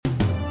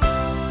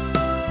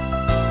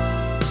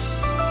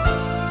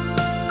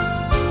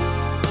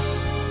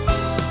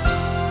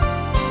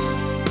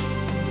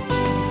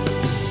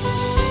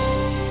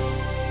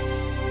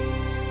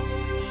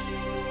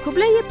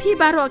Phi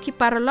baro ki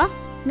paralog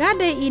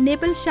ngade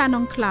enable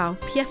shanong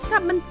cloud piasngap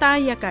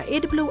mentay ya ka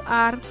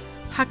AWR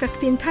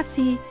hakaktin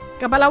kasi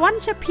kabalawan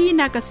siya Phi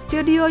na ka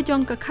studio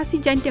jong ka kasi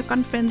jantia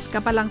conference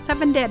kabalang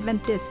 7-day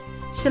Adventist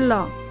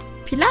Shalom.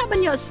 Pila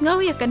banyo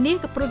sngaw ya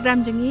kani ka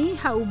program jongi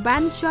ha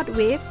uban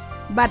shortwave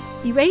but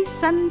iway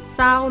san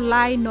sao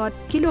lai not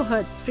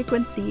kilohertz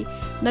frequency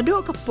nado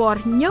ka por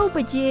nyaw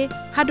baje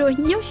hado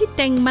nyaw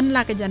shiteng man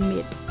la ka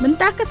janmit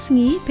menta ka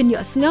sngi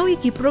penyo sngaw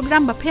ki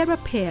program ba per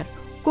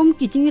kum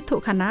ki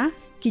jingithuh khana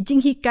ki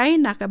jinghikai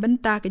na ka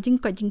benta ka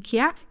jingko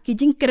jingkhia ki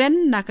jingkren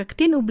na ka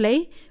ktin ublei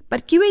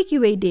pat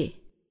kiwe de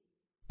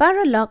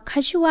paralog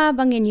khashua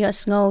bangin yo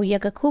sngaw ya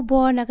ka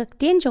khubo na ka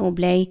ktin jong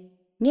ublei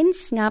ngin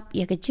snap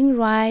ya ka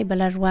jingrai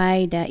balarwai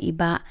da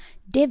iba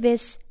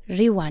Davis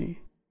Riwan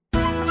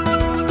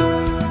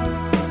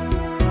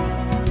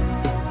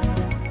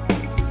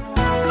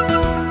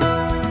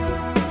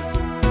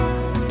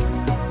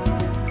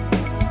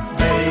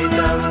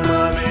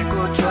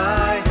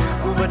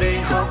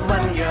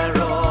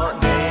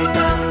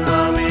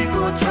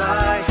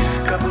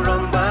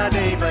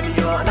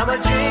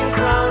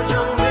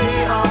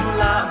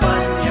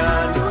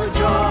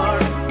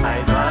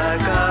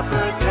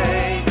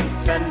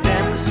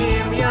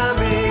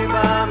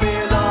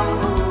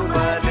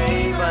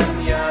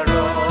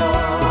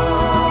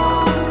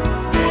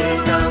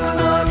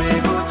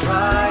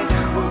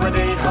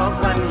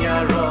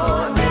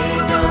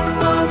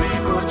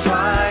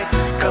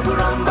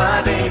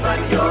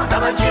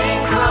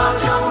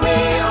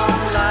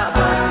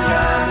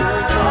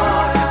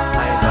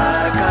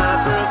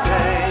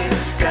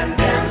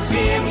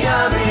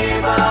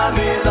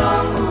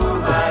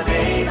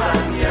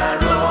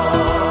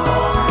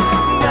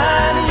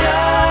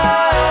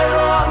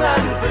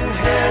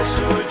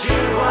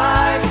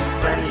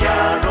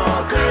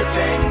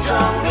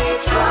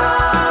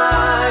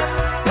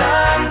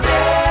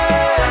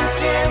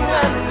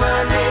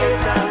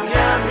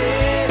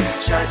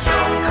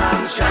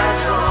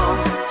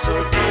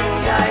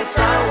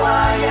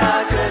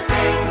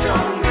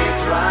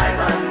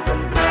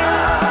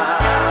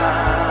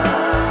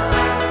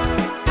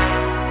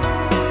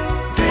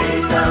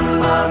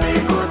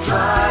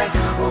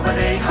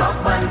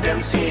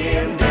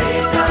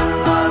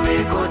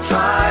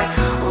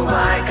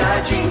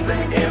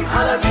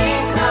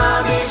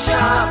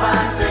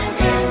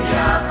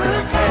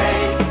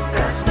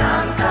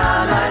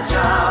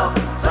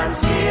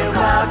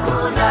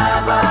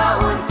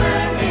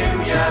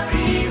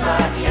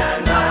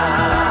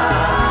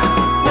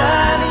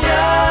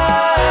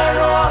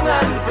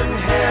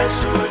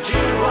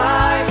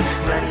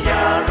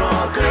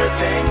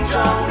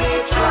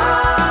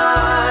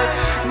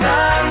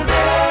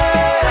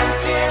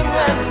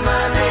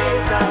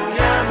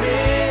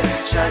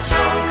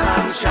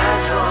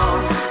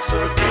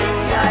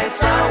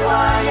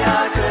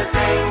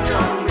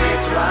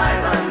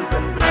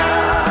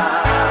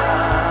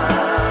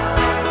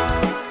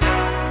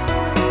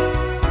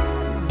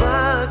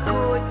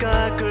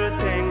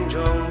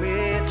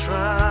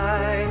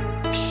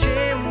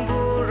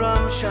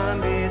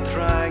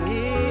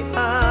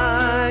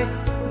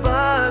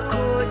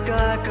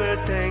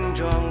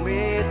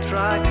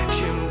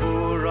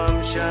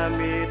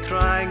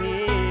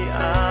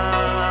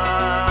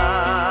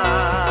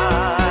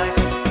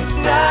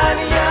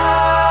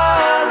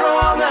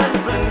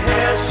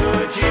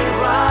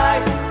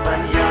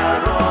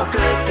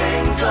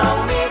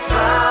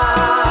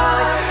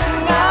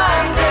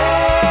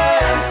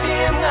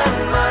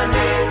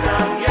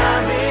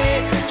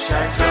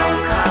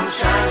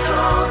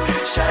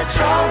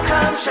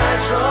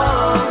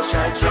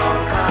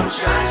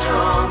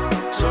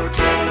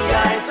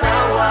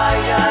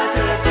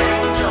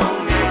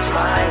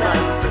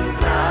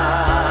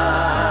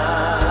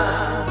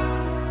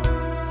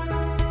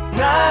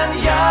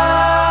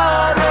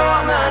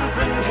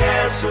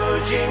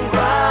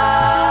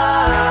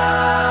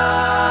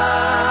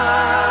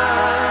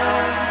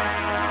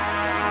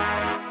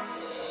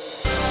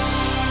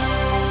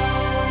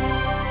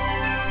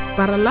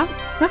paralog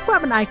ngakwa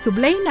banai ku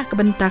Blei na ka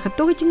benta ka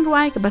to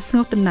jingruai ka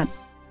basngaw tenat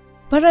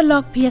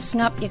paralog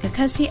piasngap ya ka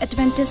kasi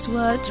Adventist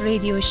World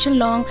Radio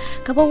Shillong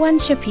kabawan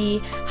shapi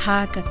ha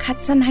ka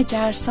khatsan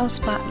hajar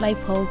sauspa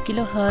laiphew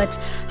kilohertz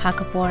ha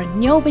ka por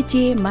nyaw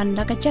baje man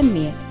la ka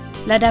janmet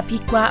lada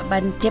pikwa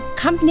ban tip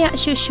company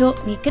shusho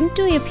ni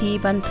kentu ya pi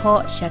ban tho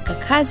shaka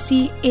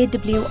kasi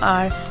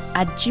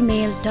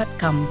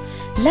awr@gmail.com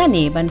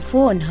lani ban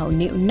phone hau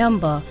ni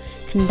number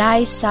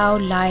khandai sao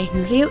lai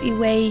nriu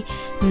iway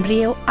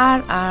nriu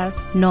rr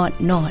not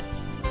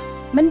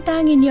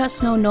mentangin yo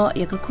snow no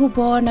ya ka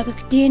kubo na ka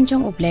ktin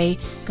jong ublei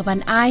ka ban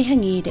ai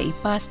hangi da i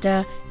pastor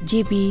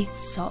JB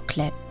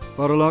Soklet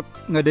paralog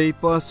ngadai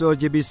pastor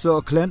JB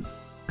Soklet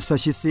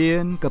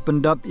sasisien ka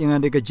pendap yang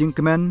ada ka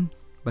jingkman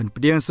ban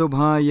pediang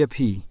sobha ya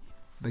phi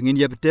bangin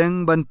ya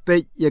peteng ban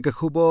pej ya ka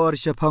khubor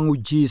syapang u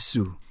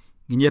Jisu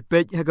ngin ya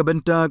pej ha ka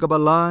benta ka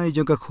balai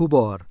jong ka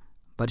khubor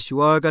par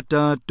shwa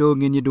kata to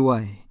ngin ya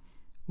duai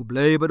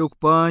ublei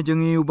barukpa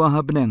jengi ubah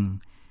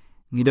beneng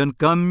ngidon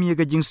kam ye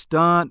ka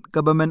jingstad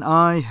ka bamen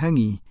ai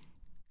hangi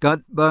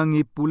kat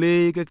bangi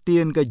pule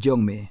kektien ka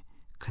jong me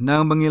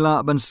khnang bangila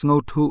ban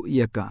sngewthuh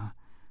yaka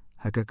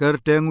hakakar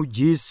tengu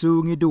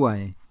Jisu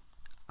ngiduai.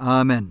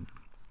 Amen.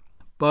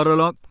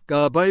 Paralog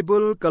ka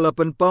Bible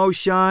kalapan pau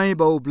syai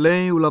bau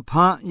Blei ula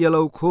phah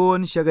yalau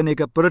Khun syagane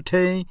ka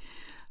perthe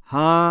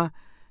ha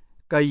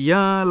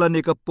kaya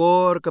lane ka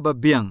por ka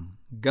babiang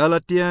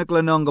Galatia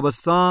klanong ka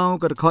basaw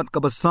kadkhot ka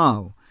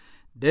basaw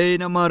dei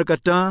namar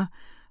kata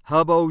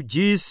habau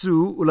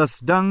Jisu ulas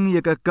dang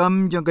yaka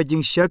kam jong ka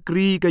jing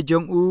shakri ka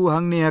jong u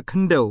hang ne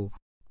khandau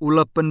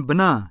ulapan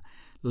bena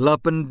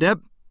lapan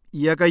dep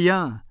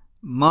yakaya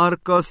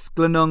Marcos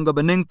klanong ka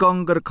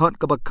benengkong kadkhot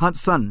ka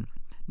bakhatsan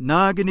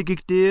na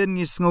ginikikten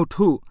ngi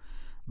sngewthuh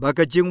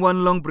baka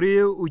jingwan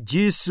longbriew u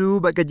Jisu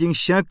baka jing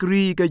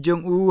shakri ka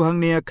jong u hang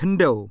ne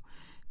khandau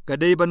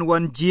kadai ban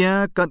wan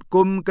jia kat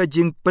kum ka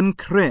jing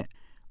pynkhreh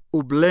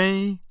u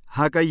Blei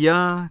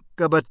hakaya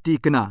ka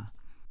tikna.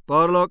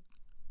 Parlok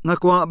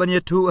ngakwa ban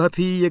iathuh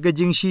hapi ya ka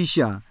jing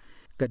shisha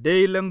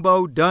kadai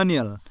langbau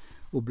Daniel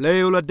u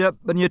Blei uladap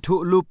ban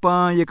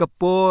iathuhlypa ya ka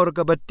por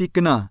ka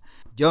tikna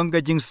jong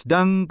ka jing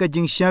sedang ka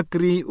jing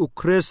syakri u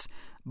Chris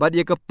bat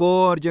ya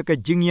kapor jo ka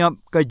jingiap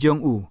ka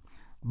jong u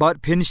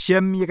bat phin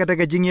shem ya kata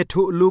ka jing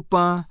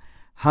iathuhlypa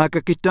ha ka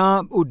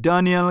kitab u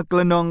Daniel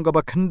klanong ka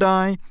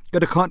bakhandai ka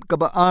dekhot ka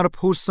ba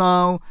arphu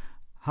saw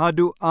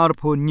hadu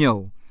arphu nyo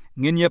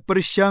ngin ya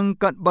persyang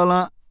kat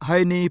bala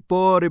haini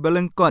por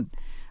balengkot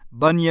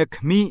ban ya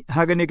khmi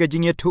ha ka ne ka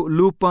jing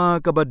iathuhlypa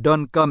ka ba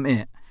don kam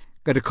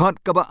ka dekhot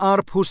ka ba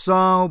arphu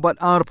saw bat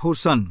arphu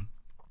san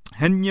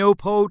hen nyo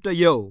pho ta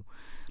yo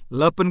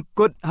lapen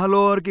kut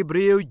halor ki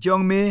briew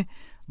jong me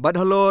bat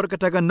halor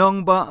kata ka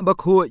nong ba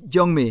bakhu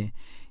jong me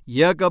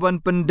ya ka ban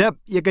pyndep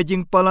ya ka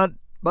jing palat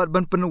bat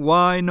ban pen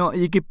wai no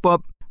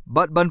yikipop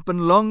bat ban pen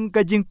long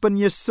ka jing pen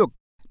yesuk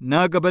na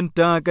ka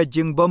banta ka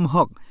jing bom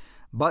hok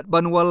bat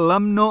ban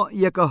walam no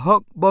ya ka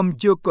hok bom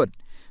jukut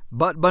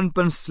bat ban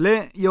pen sle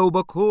yo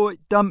bakhu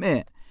tam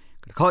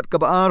khot ka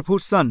ba ar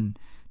phusan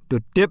tu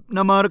tip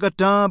namar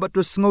kata bat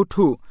tu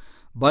sngewthuh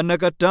ban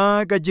kata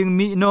ka jing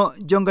mi no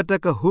jong kata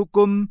ka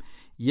hukum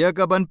ya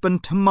ka ban pen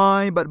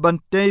thamai bat ban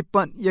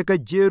teipat ya ka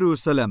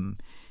Jerusalem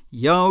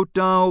yau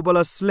tau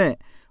balasle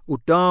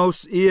utau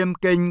syiem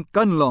ken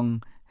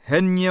kanlong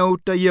hen nyau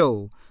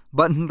tayo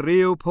ban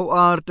riu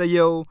phar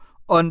tayo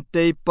on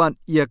teipat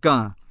ya ka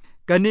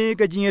kani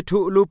ka jing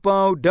iathuhlypa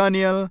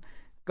Daniel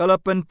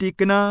kalapan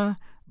tikna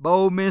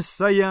bau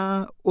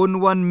Mesaya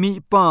unwan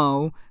mi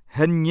pau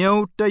hen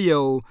nyau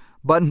tayo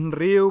ban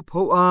riu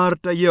phar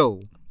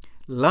tayo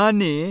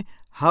lani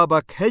haba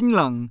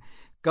khenlang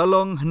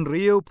kalong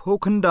henriu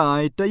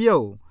phokhandai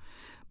tayo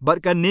bat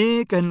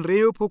kani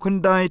henriu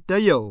phokhandai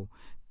tayo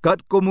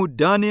kat komu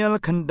Daniel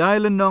khandai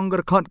lenong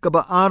gerkhot ka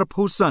ba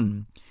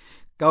arphusan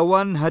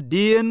kawan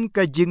hadien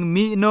ka jing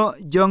mi no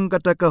jong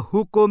kata ka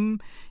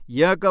hukum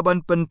ya ka ban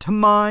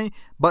penthamai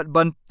bat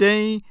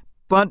bantei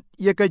pat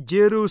ya ka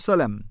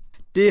Jerusalem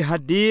te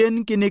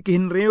hadien kini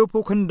henriu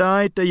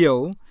phokhandai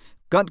tayo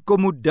kat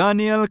komu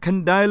Daniel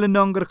khandai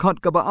lenong gerkhot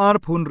ka ba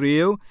arphun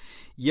riu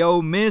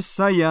yau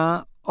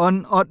Mesaya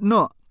on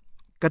otno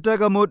kata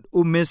gamut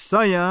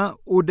Mesaya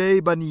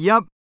udai ban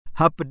yap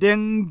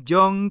hapdeng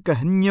jong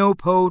kahnyo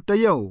pho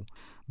tayo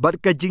bat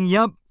ka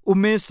jingiap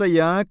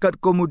Mesaya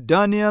kat komu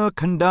Daniel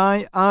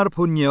khandai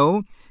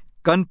arphunyo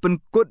kan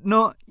penkut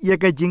no ya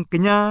ka jing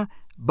kenya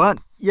bat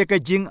ya ka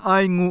jing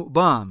ai ngu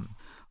bam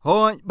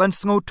hoi ban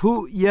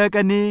sngewthuh ya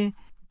ka ni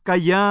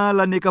kaya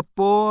la ne ka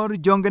por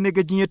jong ka ne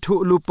ka jing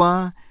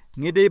iathuhlypa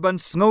ngidei ban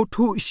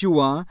sngewthuh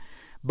shua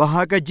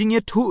bahaga jing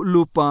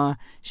iathuhlypa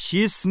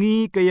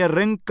shisngi kaya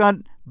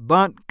rengkat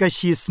bat ka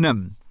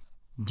shisnam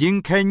jing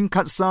khen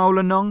khat saw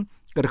lanong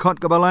kadkhot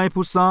ka balai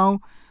phu saw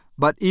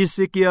bat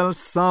Ezekiel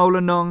saw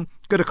lanong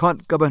kadkhot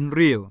ka ban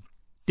riu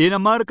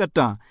tinamar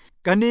kata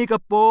kani ka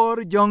por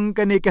jong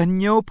kani ka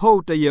nyo pho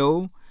tayo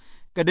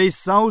kadai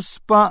saw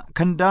spa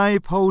khandai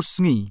pho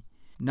sngi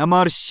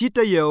namar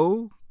shitayo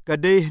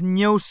kadai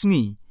nyo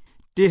sngi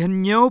te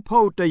nyo pho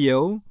tayo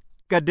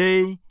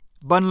kadai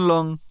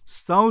banlong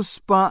saw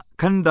spa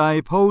khandai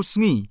pho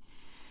sngi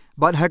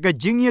bat haga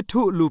jing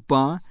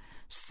iathuhlypa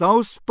saw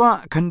spa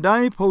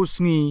khandai pho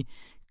sngi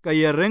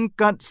kaya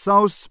rengkat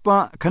saw spa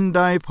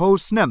khandai pho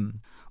snam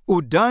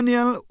u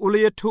Daniel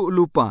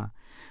iathuhlypa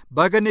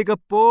bagani ka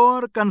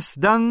por kan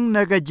sedang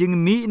naga jing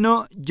mi no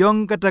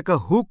jong kata ka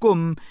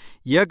hukum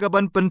ya ka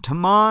ban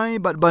penthamai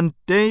bat ban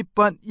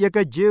teipat ya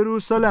ka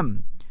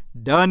Jerusalem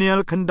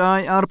Daniel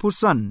khandai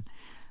arphusan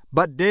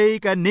bat dei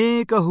ka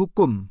ne ka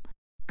hukum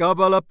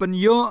kabala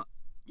penyo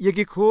ya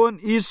ki Khun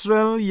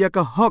Israel ya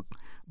ka hok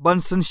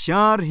ban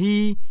sensyar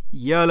hi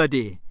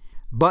yalade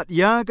bat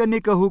ya ka ne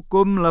ka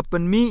hukum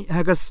lapan mi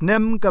haga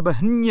snem ka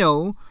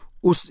bahnyo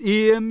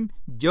syiem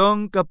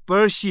jong ka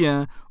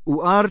Persia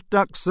u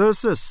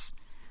Artaxerxes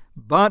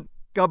bat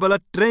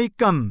kabala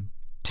trekam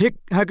thik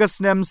haga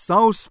snem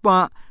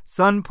sauspa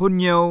san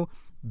punyo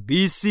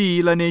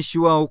BC lane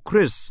shuau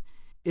Chris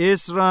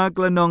Ezra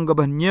klanong ka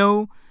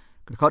bahnyo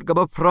khot ka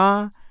ba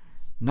phra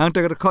nang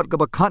ta khot ka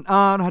ba khat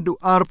ar hadu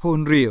ar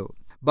phun riu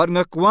บัดง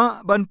กวะ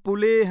บันปุ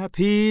เลห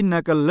พีนั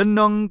กลน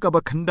องกับ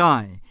บักขันได้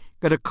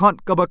กระคอด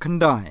กับบักขัน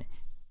ได้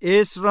เอ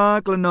สรา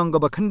กลนองกั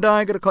บบักขันได้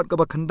กระคอดกับ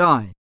บักขันได้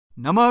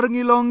นามาร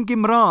งิลองกิ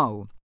มราว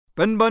เ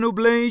ป็นบานุเบ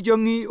ลยจ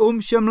งี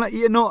เชมละ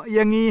อีโน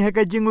ยังงีให้ก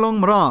ะจิงลอง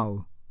มราว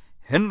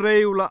เฮนเร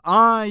วละอ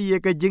ายให้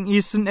กะจิงอิ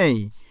สเน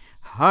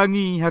หา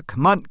งีฮัก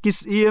มัดกิส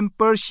เอียมเป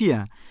อร์เซีย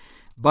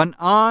บัน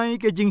อาย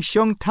กะจิงช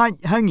องทัด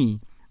หางี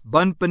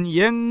บันเป็น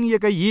ยังให้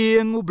กะเยีย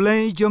งอุเบล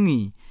ยจงี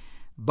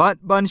บัด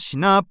บันช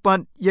นาปัด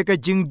ให้กะ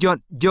จิงจอด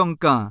จง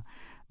กา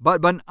บัด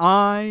บันอ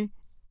าย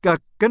กะ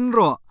กันร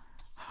อ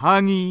หา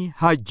งี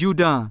ฮาจู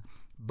ดา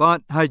บัด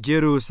ฮาเย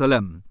รูซาเล็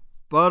ม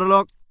ปารล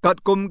อกกัด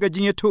กุมกะจิ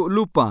งยะทุ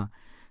ลุปา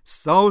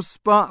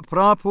Sauspa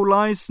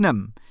prapulai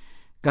snem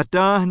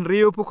kata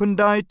henriu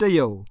pukundai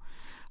tayo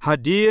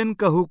hadian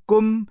ka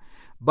hukum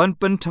ban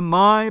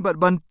pentamai bat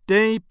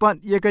bantei pat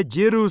yaka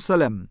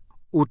Jerusalem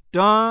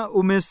uta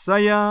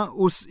umesaya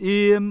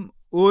usim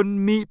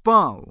mi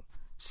pau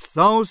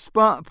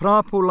Sauspa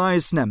prapulai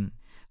snem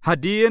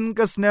hadian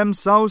ka snem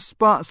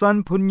sauspa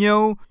san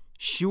punyo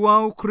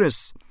shuau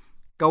Chris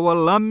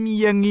kawalam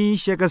yangi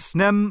shaka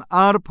snem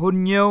ar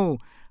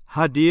punyo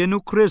hadianu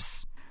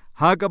Chris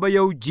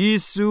Hagabayaw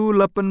Jisu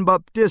lapan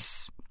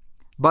baptis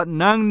bat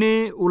nang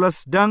ne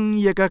ulas dang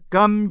yaka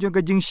kam jong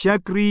kajing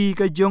shakri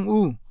ka jong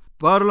u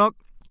parlok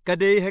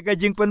kadai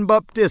hakajing pan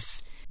baptis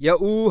ya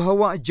u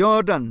hawa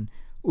Jordan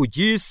u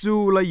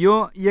Jisu la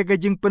yo yaka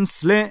jing pan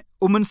sle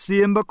umen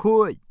syiem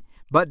bakoi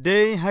bat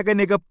dei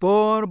hagane ka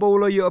por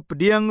bawlo yo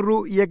apdiang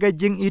ru yaka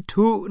jing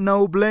ithu na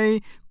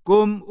Blei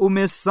kum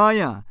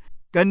umesaya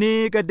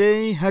kani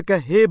kadai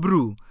haka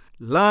Hebrew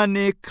la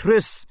ne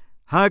Chris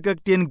haka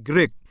tien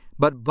Greek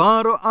Bat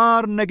baro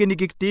ar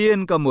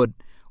naginikiktian kamud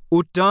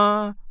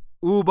uta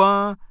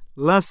uba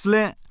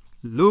lasle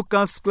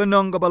Lukas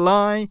klenong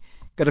kabalai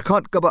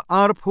kadakot kaba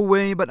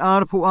arpuwe bat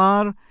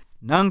arpuar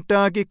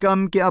nangta ki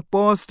kam ki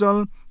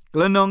apostol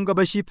klenong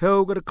kaba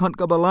shipeu kadakot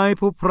kabalai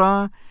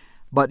pupra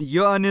bat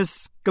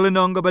Yohanes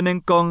klenong kaba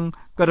nengkong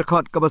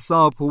kadakot kaba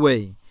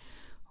saupuwe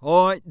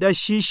hoi da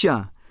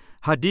shisha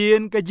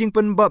hadien kajing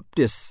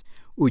penbaptis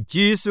u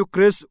Jisu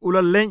Kris ula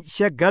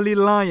lensya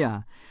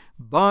Galilaya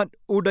Bat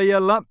udaya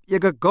lap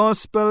yaga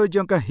gospel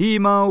jangka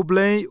hima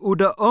Blei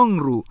uda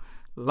ongru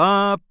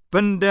la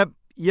pyndep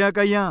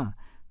yaga ya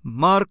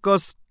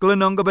Marcos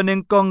klenong ka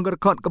benengkong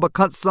gerkot ka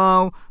bakat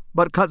saw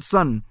bat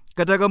katsan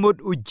kadagamut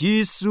u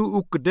Jisu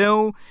u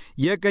kedeu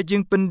yaga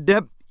jing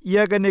pyndep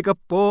yaga neka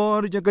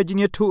por jangka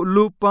jing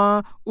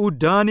iathuhlypa u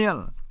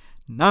Daniel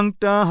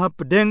nangta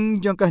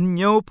hapdeng jangka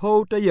nyau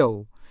pau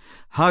tayo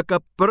haka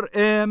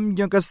perem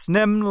jangka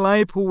snem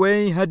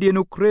laiphew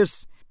hadianu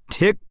Chris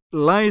tek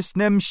Lais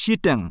nem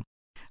shitang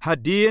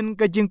hadien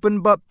kajing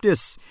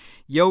penbaptis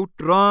yau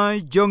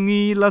trai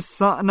jongi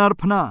lasa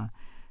narpana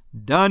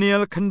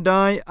Daniel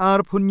khandai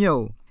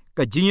arpunyo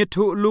kajing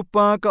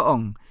iathuhlypa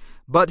kaong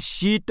bat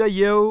shita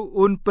yau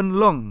un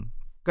penlong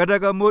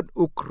kadagamut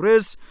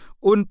ukris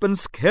un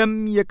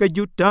penskem ya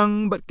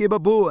kajutang bat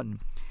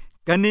kebabun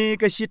kani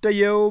kashita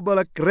yau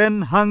bala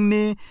kren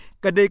hangni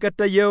kadai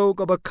kata yau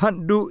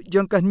kabakhandu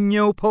jangka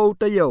nyau pau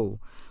tayau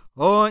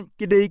Hoi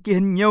kidai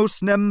ki nyau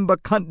snem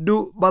bakat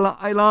du bala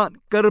ailat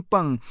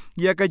kerpang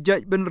ya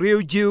kajai ben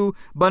riu jiu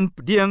ban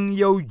pediang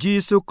yau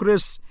Jisu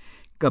Kris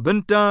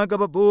kabenta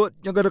kababut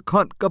yang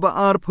kadakot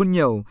kabaar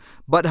punyau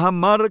bat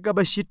hamar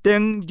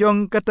kabashiteng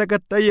jong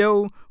kata-kata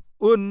yau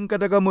un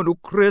katagamut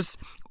Kris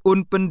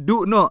un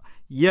pendu no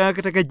ya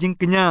katakajing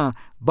kenya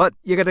bat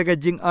ya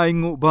katakajing ai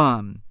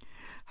ngubam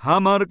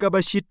hamar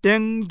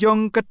kabashiteng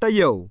jong kata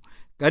yau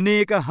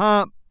kani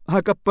kahap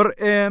haka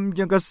perem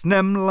jangka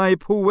snem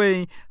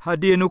laiphew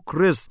hadianu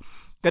Chris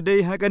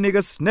kadai haka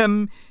nega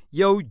snem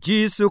yau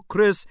Jisu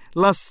Kris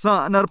lasa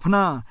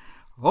narpana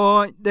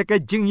hoi deka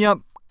jingiap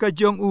ka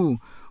jong u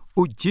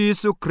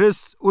Jisu Kris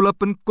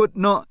ulapen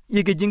kutno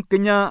yeke jing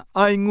kenya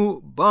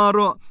aingu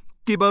baro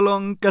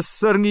kibalong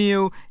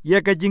kaserngiu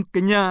yaka jing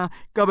kenya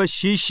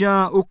kabashisha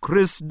u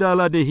Chris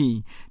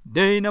daladehi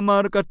dei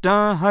namar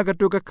kata haka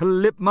tu ka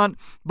klipman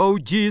bau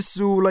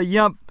Jisu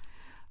layap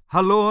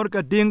halor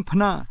ka ding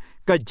phna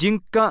ka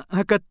jingka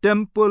haka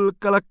tempul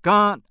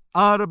kalakat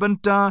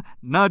arbenta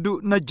nadu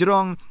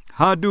najrong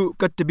hadu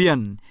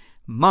katibian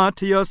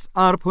Matius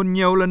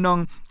arpunyaw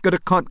lanong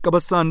kadakot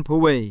kabasan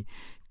puwe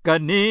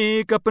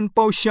kani kapan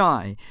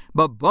pausyai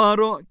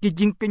babaro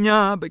kijing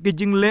kenya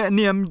kijing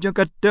le'niam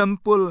jangka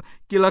tempul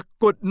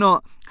kilakut no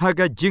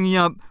haga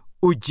jingiap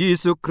u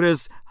Jisu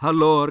Kris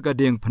halor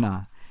kading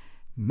phna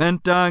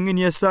menta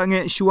ngin ya sange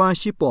shwa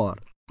shipor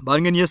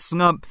bangin ya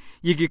sngap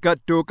yiki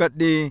katu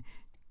katde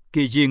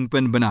kijing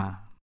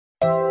penbena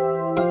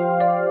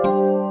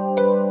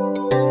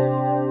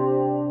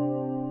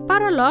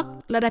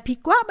paralok lada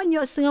pikwa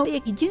banyo sengaw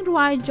kijing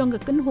ruai jong ka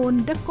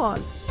kenhon dekol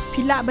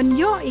pila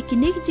banyo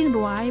ikini kijing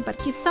ruai bat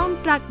ki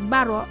soundtrack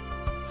baro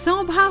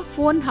song bha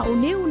phone ha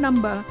new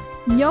number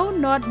nyo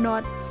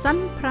not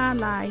san pra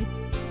lai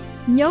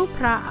nyo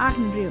pra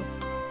arnrio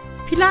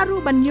pila ru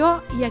banyo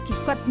ya ki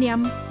kot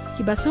niam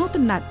ki basong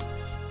tenat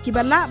ki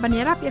bala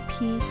banyarap ya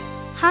phi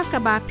ha ka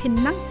ba phin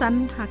nang san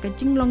ha ka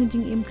jinglong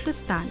jing im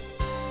kristan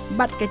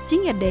บัดกะจิ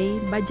งยะเด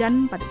บะจัน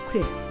บัดค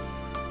ริส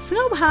สง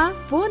บหา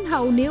โฟนเฮา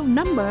นิว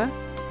นัมเบอร์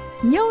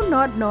เนียวน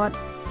อด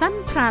สัน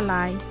พราล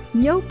าย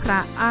เนียวพระ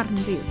อาร์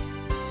ริว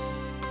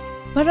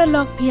บารล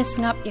อกเพียส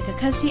งับเอก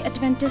คัสซีแอด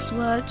เวนทิสเ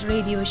วิลด์เร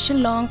ดิโอช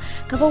ลอง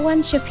กบวัน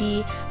ชพี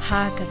ห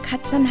ากะคั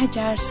ดสันหจ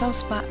าร์ซาว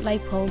สปาไล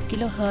โพกิ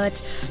โลเฮิรต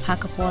ซ์หา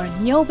กะปอร์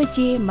เนียวเบเจ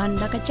มัน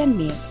ละกะจันเ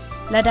ม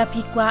ลดา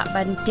พิกว่า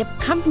บันทิป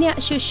คัมเนีย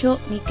ชุ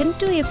มีกัน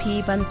ตุยพี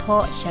บันทอ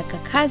ชากะ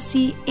คา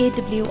ซี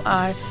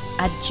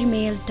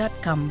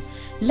awr@gmail.com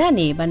และ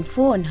นี่บันโฟ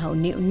นเฮา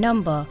นิวนัม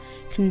เบอร์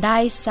คันได้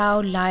ซาว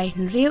ไลน์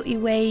เรียวอี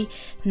เว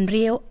เ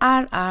รียว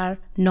RR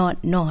not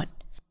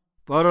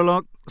ปารลอ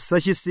กสั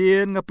ชิเซีย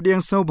นกับเดียง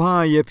สาวพา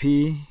ยพี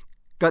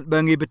กัดบั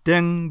งอีเบตั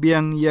งเบีย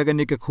งยากัน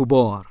นิกคูบ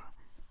อร์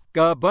ก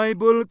ะไบเ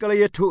บิลกะ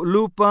ยะทุ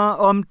ลูปา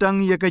อมตัง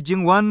ยะกะจิง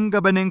วันกะ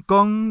บันเองก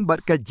องบัด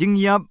กะจิง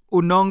ยับอุ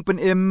นองเป็น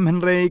หัน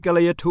เรกะ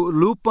ยะทุ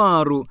ลูปา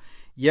รุ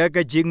ยะก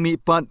ะจิงมี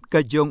ปัดกะ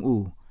จงอู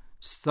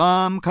สา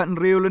มขัน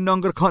เรียวละนอง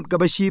กะขอดกะ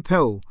บะชีเพ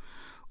ว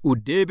อู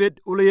เดวิด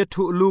อุลยะ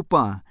ทุลูป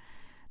า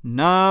น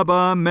าบ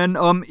าเมน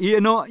อมอี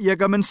โนยะ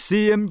กะมันเ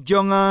สียมจ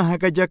งอาฮะ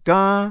กะจัก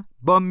า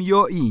บอมโย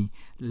อี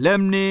เล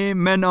มเน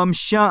เมนอม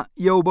ชะ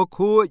โยบะ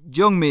คูจ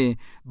งเม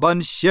บัน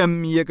เชม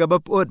ยะกะบะ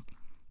ปุด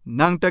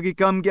นางตะกิ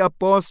กามกิอ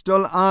ปอสตอ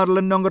ลอาร์ล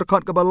นองกระขอ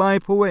ดกับไล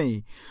ฟ์เว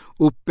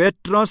อุเปต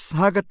รอสฮ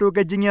ากะตุก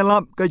ะจิงยาลั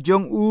บกะจ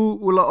งอู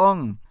อุละอง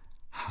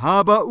ฮา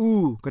บาอู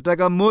กะตะ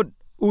กะมุด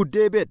อูเด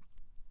วิด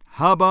ฮ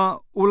าบา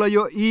อุละโย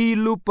อี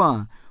ลูปา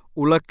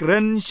อุละเกร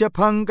นชะ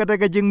พังกะตะ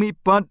กะจิงมี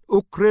ปัดอุ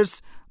คริส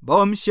บอ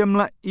มเชม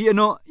ละอีโน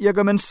ยะก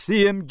ะมันเสี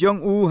ยมจง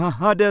อู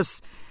ฮาเดส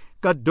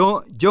กะโด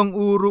จง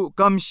อูรุ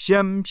กัมเ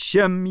ช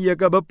มยะ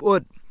กะบะปุ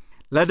ด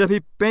และดาพิ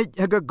เปจ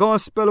ฮะกะกอ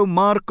สเปลม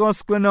าร์กอส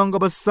กลนองกะ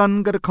บะซัน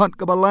กะขอด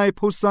กะบะไล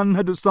ผู้ซันห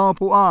ะดุซา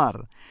ผู้อา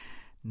ร์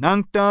นาง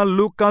ตา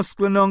ลูคัสก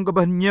ลนองกะบ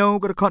ะเนียว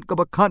กะขอดกะ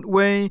บะคัดเว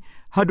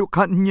หะดุ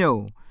คัดเนียว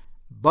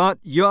บาด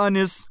ยออา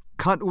นิส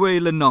คัดเว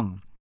ละนอง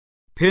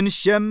เพนเช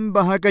มบ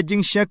ะฮะกะจิ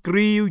งชัก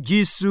รียูจิ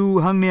สู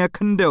หังเนีย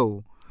คันเดว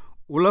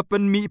อุลาเป็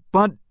นมี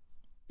ปัด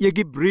ยะ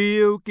กิบรี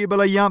วกิบะ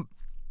ลายับ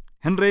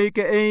ฮันเรก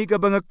ะเอกะ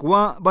บังกว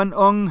ะบัน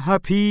องฮา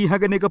พีฮะ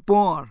กะเนกะป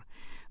อร์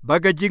บะ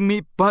กะจิงมี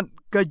ปัด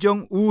กะจง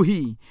อู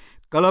ฮี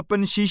กะลาเป็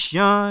นชิช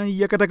า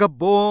ยะกะตะกะ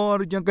บอ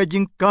ร์จังกะจิ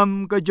งกัม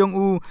กะจง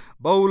อู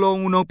บาวลง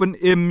นองเป็น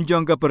จั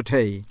งกะประเท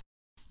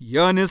ย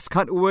านิส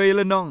คัดเวล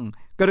ะนอง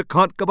กะ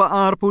ขัดกะบะอ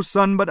าร์ผู้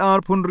ซันบัดอา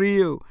ร์พุนเรี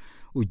ยว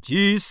อุ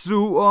จิสู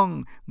อง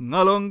งา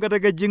ลองกะตะ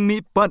กะจิงมี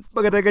ปัดบะ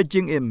กะตะกะจิ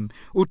ง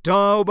อุท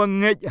าวบัง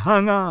เงจหา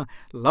งา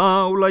ลา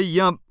วลา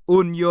ยับอุ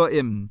นโย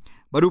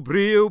บารุบ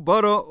ริวบา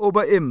รออบ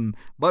ะ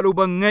บารุ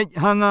บังเงจ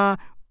หางา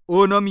อุ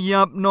นอม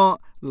ยับโน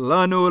ล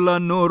าโ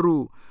นรู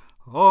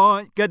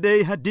Hoi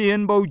kadai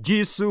hadian bau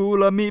Jisu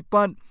la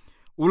mipat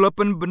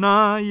ulapan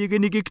bena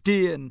yigini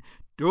giktian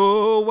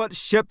do wat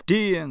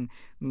syaptiang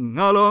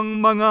ngalong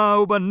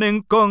mangau ba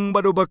nengkong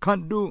badu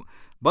bakadu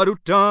badu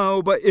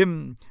tau ba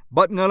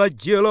bat ngala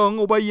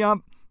jelong ubayap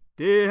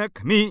te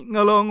hakmi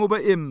ngalong uba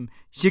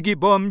shigi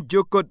bom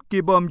jokot ki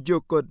bom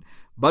jokot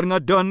bar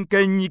ngadon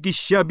kanyi ki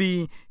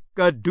syabi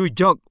ka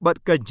dujok bat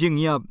ka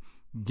jingiap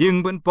jing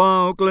ben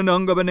pau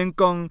klenong ka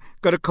banengkong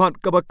ka dekat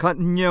ka bakat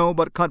nyau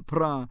bat kat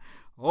pra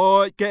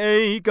Oi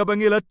kei ka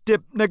bangila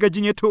tip na ka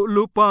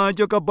jingyathulupa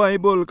jo ka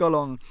Bible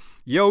kalong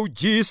Yau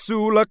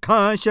Jisu la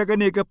kasha ka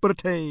ne ka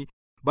pertay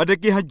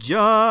Badaki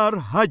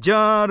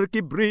hajar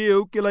ki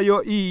briew ki layo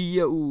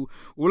iyau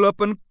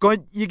Ulapan koj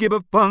yigi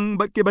bapang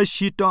bat ki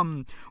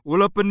bashitam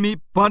Ulapan mi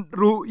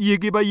patru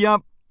yigi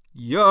bayap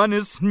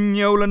Yanis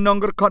nyaw la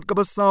nonggar kat ka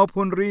basaw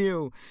pun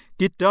riyo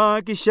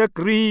Kita ki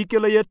shakri ki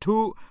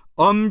layathu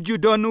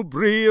Judanu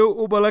briew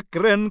ubala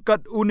kren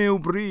kat uneu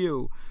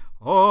briew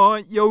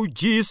Yau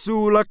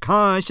Jisu la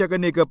kasha ka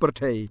ne ka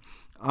pertay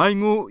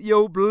Aingu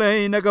yau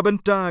Blei na ka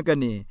benta ka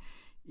ni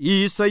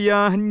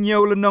Isaya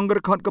nyaw la nonggar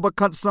kat ka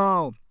bakat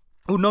saw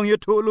Unong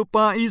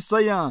iathuhlypa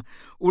Isaya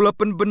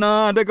ulapan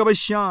benada ka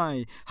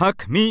basyay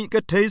Hakmi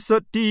ka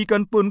taysati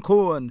kan pun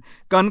khun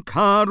Kan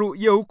kharu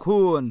yau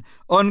khun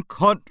On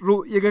khot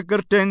ru yaga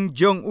kerteng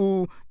jong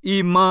u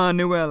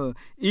Immanuel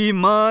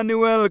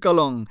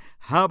kalong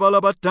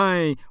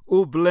Habalabatay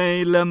u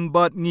Blei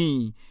lembat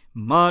ngi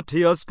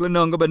Matias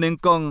klenong ka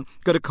banengkong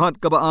Kerkat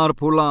ka baar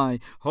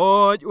pulay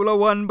Hoj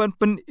ulawan ban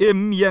pen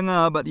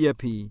yanga bat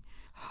yapi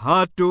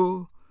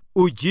Hatu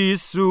U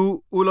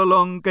Jisu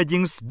ulalong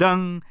kajing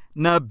sedang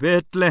na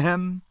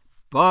Bethlehem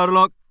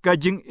Parlok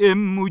kajing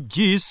U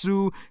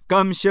Jisu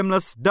kam syemla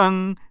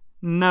sedang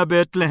na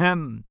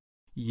Bethlehem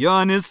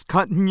Yanis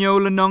kat nyaw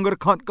lenonggar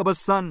kat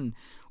kabasan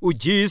U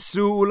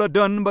Jisu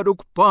uladan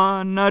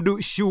badukpa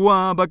nadu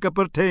syua baka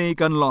pertay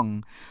kan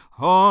long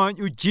Hoj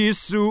U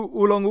Jisu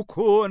ulang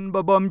ukon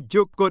babam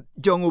jokot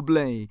jong u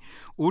Blei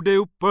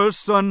Udeu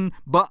person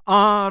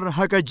baar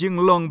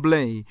hakajing long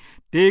Blei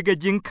Tega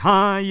jing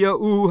kaya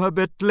u ha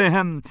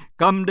Bethlehem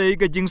Kam day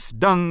ka jing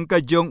sedang ka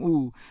jong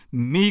u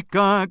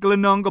Mika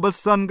klenong ka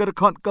basan ka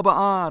dekat ka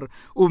baar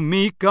U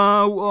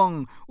Mika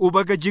uong U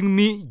baga jing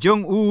mi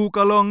jong u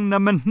kalong na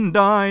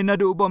mendai na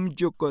du bom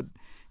jukot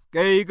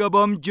Kay ka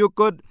bom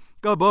jukot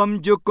kabom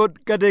jukut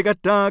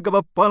kadegata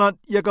kabapalat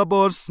ya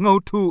kabor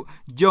sngewthuh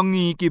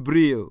jongi ki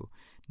briew.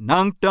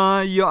 Nang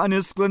ta yo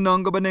anis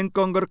klenong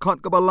kabanengkong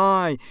gerkot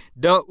kabalai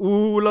da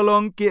u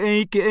lalong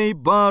ke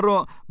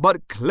baro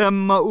bat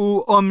klem ma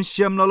u om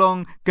shem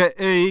lalong ke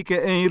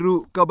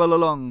ru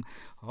kabalalong.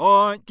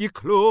 Hoi ki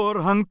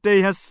klur hang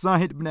te has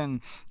sahid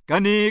beneng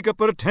kani ke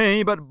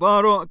pertei bat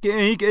baro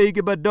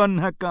ke badon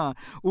haka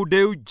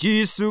Uei U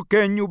Jisu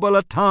kenyu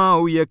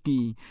balatau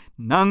yaki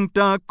nang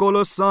ta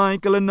kolosai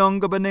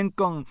kelenong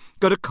kabanengkong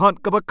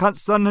kerkot kabakat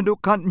san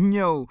hadukat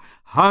nyau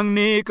hang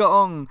ni ka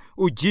ong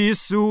U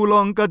Jisu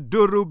long ka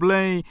duru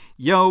Blei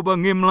yau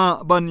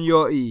bangimla ban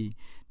yoi.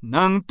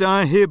 Nang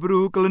ta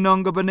Hebrew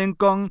kelenong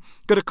kabanengkong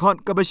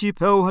kerkot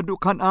kabasipau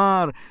hadukat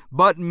ar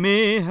bat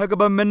me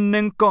hagaba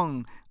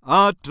menengkong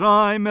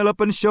atrai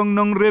melapan syong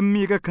nong rem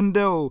yaka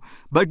kendau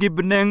bagi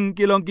beneng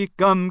kilong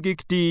kikam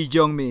kikti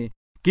jong me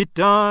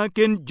kita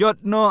kin jot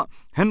no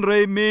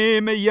henry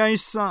me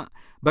yaisa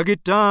bagi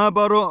ta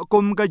baro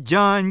kum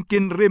kajan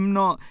kin rim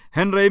no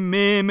henry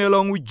me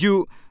melong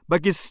uju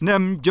bagi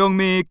snem jong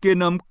me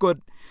kinam kot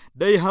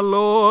dai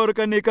halor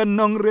kanikan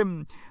nong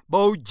rim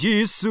bau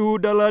Jisu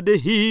dala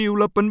dehi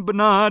ulapan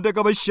benada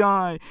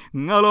kabasyai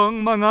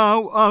ngalong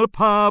mangau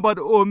alpha bad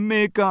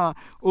omega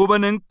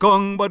ubaneng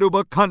kong badu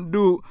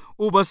bakandu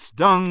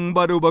ubasdang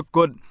badu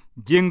bakut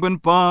jingwan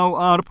pau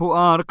arpu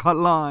ar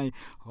khatlai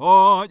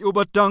hoj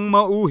ubatang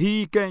ma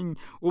uhi keng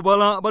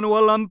ubala ban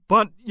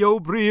walampat yo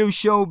briew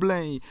show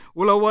Blei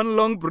ulawan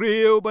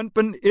longbriew ban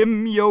pen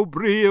im yo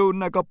briew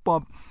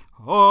nakapop.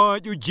 Uei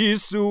U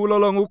Jisu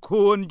lalong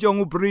Khun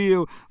jong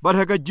briew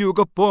badhaga ju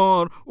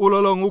kapor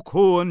ulalong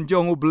Khun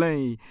jong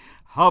Blei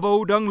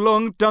habau dang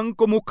long tang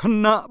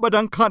kumukna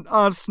badang khat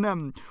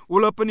arsnam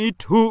ulapani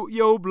thu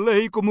yo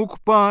Blei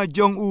kumukpa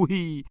jong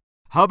uhi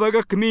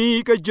habaga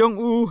kmi ka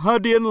jong u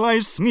hadian lai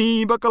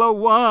sngi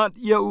bakalawat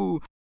ya u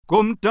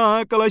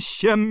kumta kala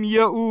shem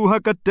ya u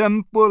haka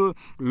temple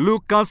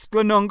Lukas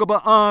klenong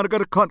kabaar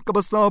garkhat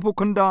kabasau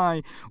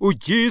pukandai U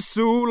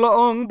Jisu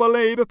laong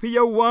balei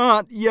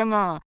bapiyawat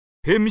yanga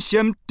him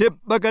shem tip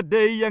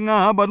bagade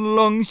yanga ban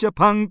long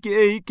syapang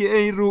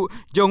ke ru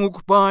jong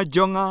ukpa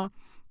jonga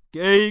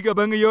ke ga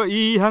bang yo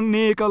I hang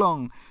ne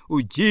kalong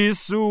U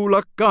Jisu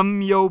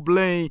lakam yo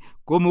Blei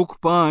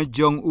kumukpa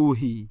jong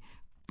uhi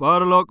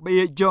parlok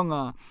be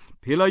jonga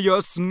pila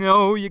yo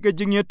sngeu yika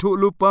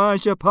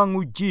jingiathuhlypa syapang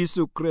U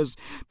Jisu Kris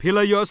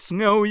pila yo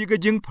sngeu yika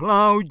jing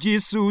plau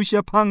Jisu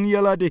syapang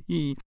yala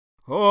dehi.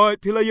 Hoi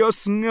pila yo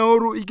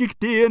sngewru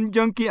ikiktian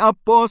jangki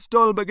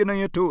apostol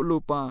baginang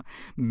iathuhlypa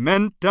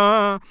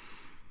menta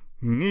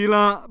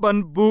ngila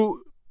ban bu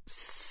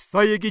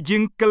saya ki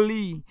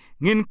jingkeli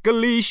ngin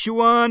keli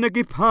syuana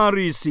ki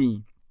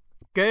parisi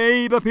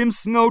kay bapim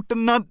sngau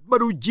tenat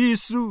baru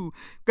Jisu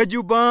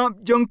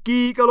kajubab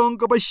jangki kalong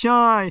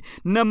kabasyai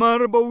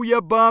namar bau ya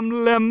bam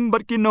lem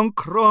bat ki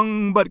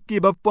nongkrong bat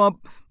ki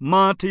bapop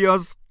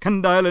Matias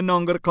kandai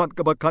lenong gerkot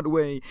kebakat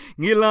wei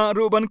ngila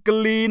ruban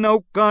keli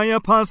nau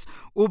kaya pas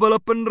ubala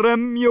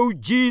penrem yo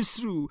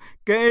Jisu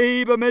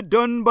kei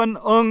bamedon ban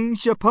ong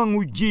syapang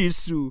U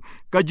Jisu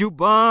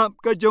kajubab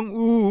kajong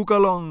u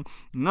kalong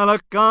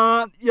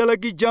ngalakat ya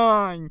lagi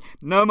jany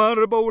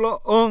namar baula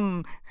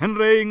ong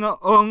henry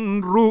nga ong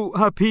ru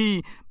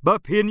hapi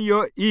bapin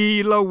yo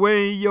I lawe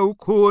yo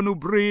Khun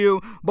briew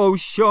bau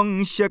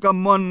syong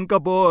syakamon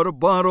kabor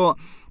baro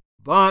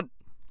bat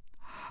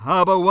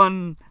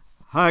habawan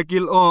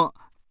hakil o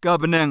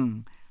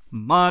kabeneng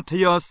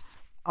Matias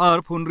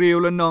arpun riu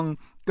lenong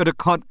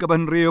kedekot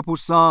kaban riu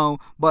pusau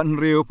ban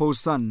riu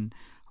pusan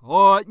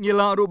o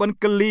nyila ruban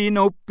keli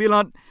nau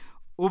pilat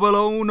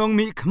ubalau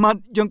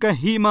Nongmihkhmat jong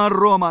kahima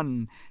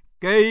Roman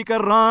kei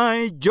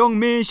karai jong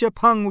me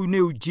syapang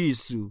Uei U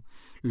Jisu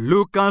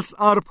Lukas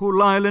arpu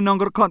lai lenong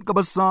gerkot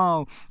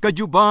kabasau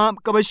kajubab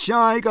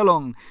kabasyai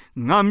kalong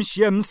ngam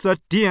syiem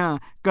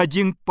satia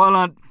kajing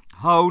palat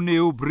hau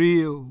neu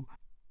briew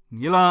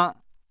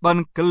ngila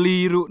ban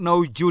keliru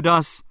nau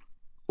Judas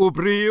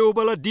ubriew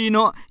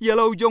baladino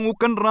yalau jong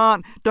ukan rat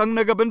tang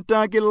naga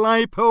benta ki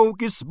laiphew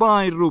ki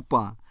sbai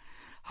rupa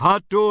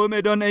hatu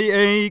medan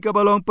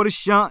kabalong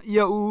Persia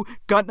yau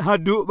kat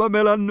hadu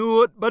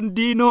bamelanut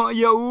bandino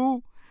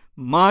yau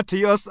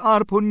Matias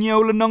arpun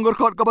nyau lenong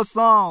gerkot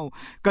kabasau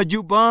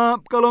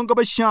kajubab kalong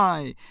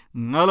kabasyai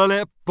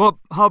ngalale pop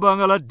haba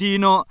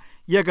ngaladino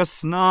ya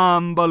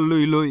kasnam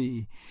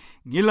balui-lui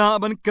ngila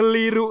ban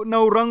keliru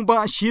naurang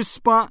ba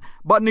shispa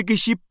ba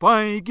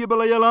nikisipai ki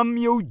balayalam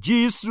yo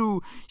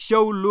Jisu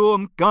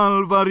syaulum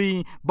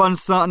Kalvari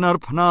bansa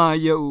narpna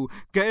yo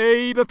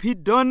kei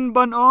bapidon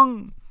ban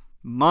ong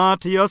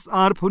Matias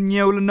arpun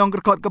nyau lenong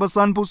gerkot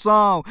kabasan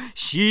pusau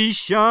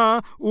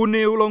shisha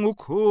uneulong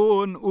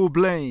Khun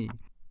Blei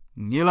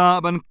ngila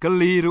ban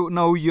keliru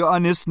nau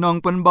Yohanes nong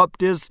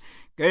penbaptis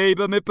kei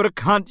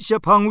bameperkat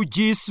syapang U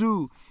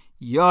Jisu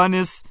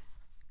Yohanes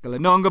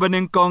kalenong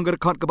kabaneng kong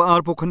gerkot kabaar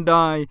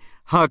pukandai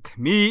hak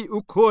mi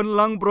ukun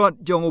lang brot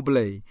jong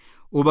Blei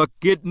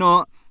ubakit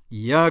no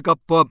ya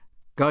kapop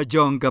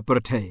kajong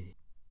kapertei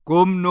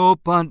kum no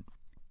pan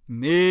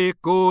me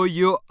ko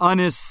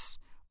Yohanes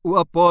u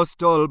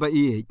apostol ba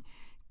i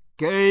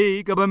Kay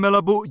ka ba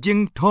melabu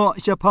jing tho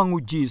syapang U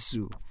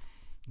Jisu.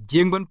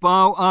 Jing ban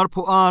pau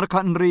arpo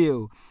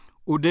kynroh.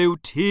 Udeu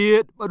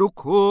tiet badu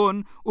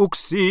Khun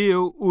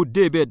uksiu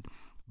udebet.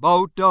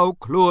 Bau tau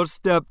klor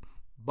step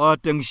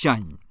bateng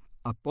shine.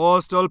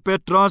 Apostol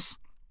Petrus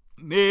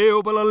meu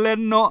bala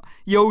lenno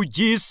U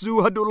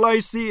Jisu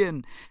hadulai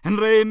sien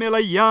henre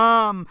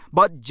melayam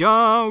bat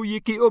jau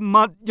yiki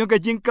umat yang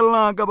kajing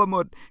kela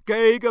gabamut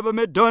kai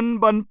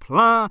gabamedon ban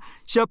phah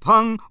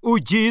syapang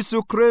U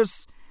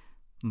Jisu-3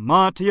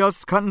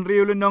 Matias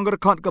kynroh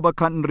lenongmihkhmat gaba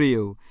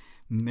kynroh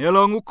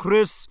melong U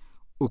Kris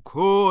U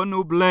Khun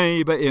U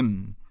Blei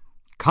baim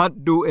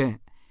khat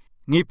du'e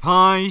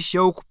ngipai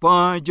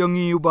syaukpa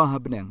jongi ubah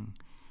beneng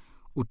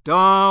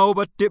utau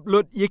batip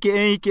lut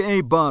yiki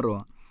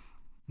baro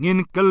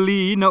ngin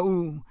kali na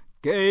U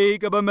kay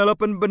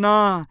kabamelapan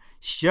bena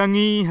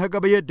syangi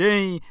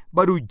hagabayadey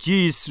baru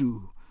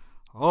Jisu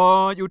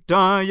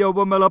utaya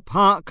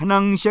bamelapha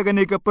khnang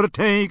syagane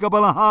kaperthei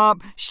kabalahap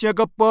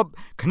syagapop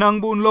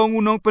khnang bunlong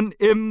unong pen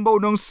imba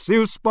unong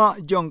siuspa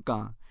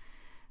jongka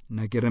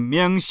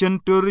nagiremyang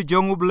syentur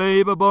jong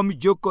Blei babam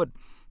jokot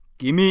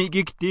kimi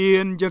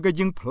giktien jaga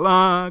jing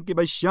phah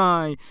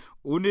kibasyai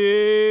une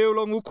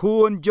ulong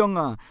ukun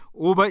jonga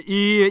uba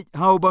I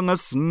hau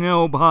bangas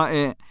ngeu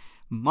bae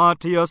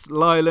Matias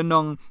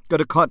lailenong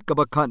kedekat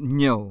kebakat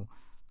nyau.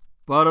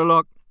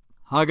 Paralok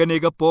hagane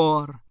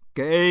gapor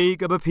kei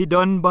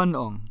kebapidon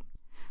banong.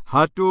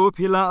 Hatu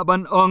pila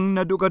banong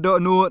na dukadok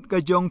nuot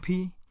ke jong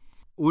pi.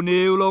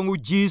 Une ulong U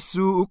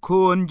Jisu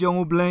ukun jong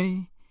U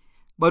Blei.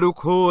 Baru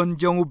Khun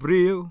jong U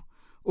briew.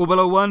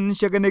 Ubalawan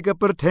syagane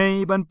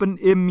keperthei ban pen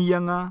im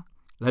yanga.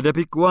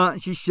 Ladapi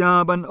kwa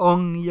sisya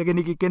banong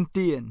yagane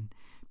kentien.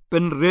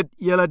 Penrit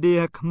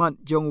yalade khmat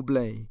jong U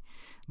Blei.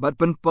 Bat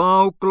pen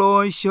pau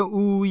kloi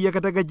syau ya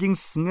kata kajing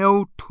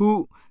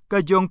sngewthuh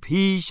kajong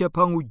pi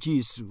syapang U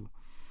Jisu.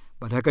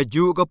 Pada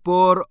kaju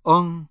kapor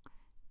ong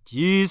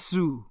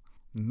Jisu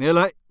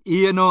mela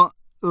ieno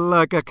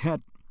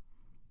lakakat.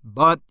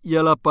 Bat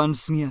yalapan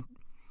sngiat.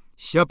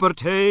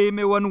 Syaperthei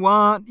mewan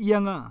wat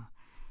yanga.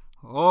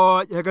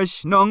 Ya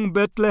kashnong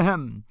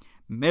Bethlehem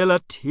mela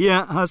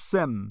tia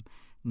hasem.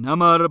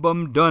 Namar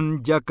bom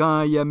don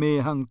jaka ya me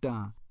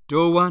hangta.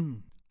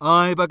 Doan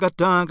ai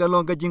bagata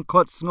kalong kajing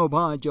kot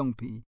sngoba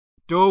jongpi.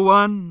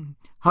 Doan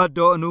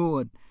hado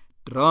nuot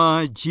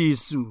tra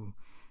Jisu.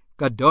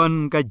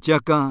 Kadon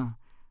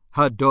kajaka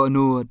hado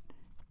nuot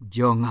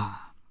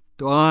jonga.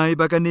 Toai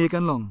bagani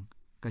kanlong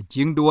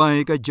kajing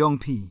duai ka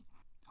jongpi.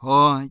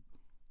 Hoi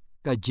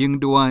kajing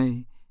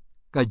duai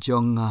ka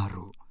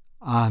jongaru.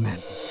 Amen.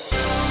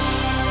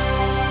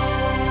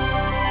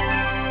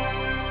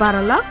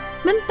 Paralok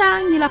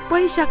mentang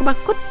nilapoi syak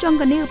bakut jong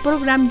kani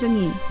program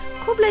jongi.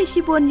 Kublai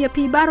sibon ya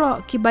pi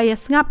baro ki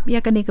bayas ngap ya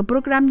kane ke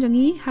program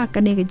jongi ha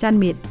kane ke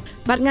janmit.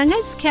 Bat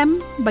ngangai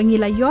scam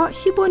bangila yo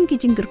sibon ki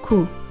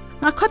jinggerku.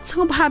 Ngakot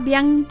sngop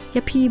habyang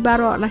ya pi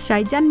baro la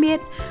syai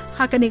janmit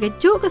ha kane ke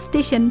ju ke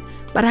station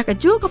bar ha ke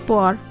ju ke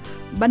por.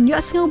 Ban yo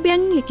sngop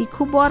byang ya ki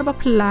kubor ba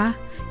phla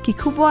ki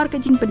kubor ke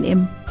jing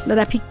penem.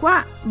 Lada pi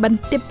kwa ban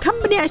tip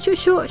company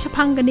asyusyu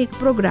syapang kane ke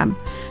program.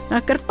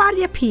 Ngakar par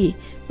ya pi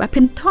ba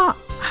pintho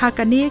ha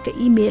kane ke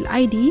email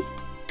ID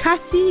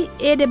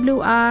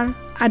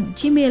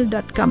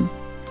khasiawr@gmail.com.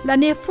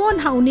 Lane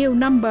phone hau new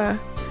number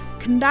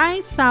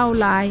kandai sao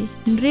lai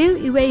nriu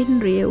iwe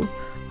nriu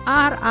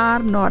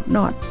RR not.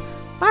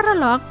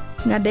 Paralog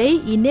ngadai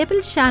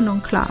enable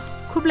shanong kla.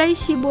 Kublai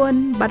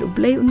shibon bar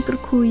ublai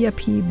unkerku ya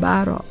pi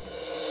baro.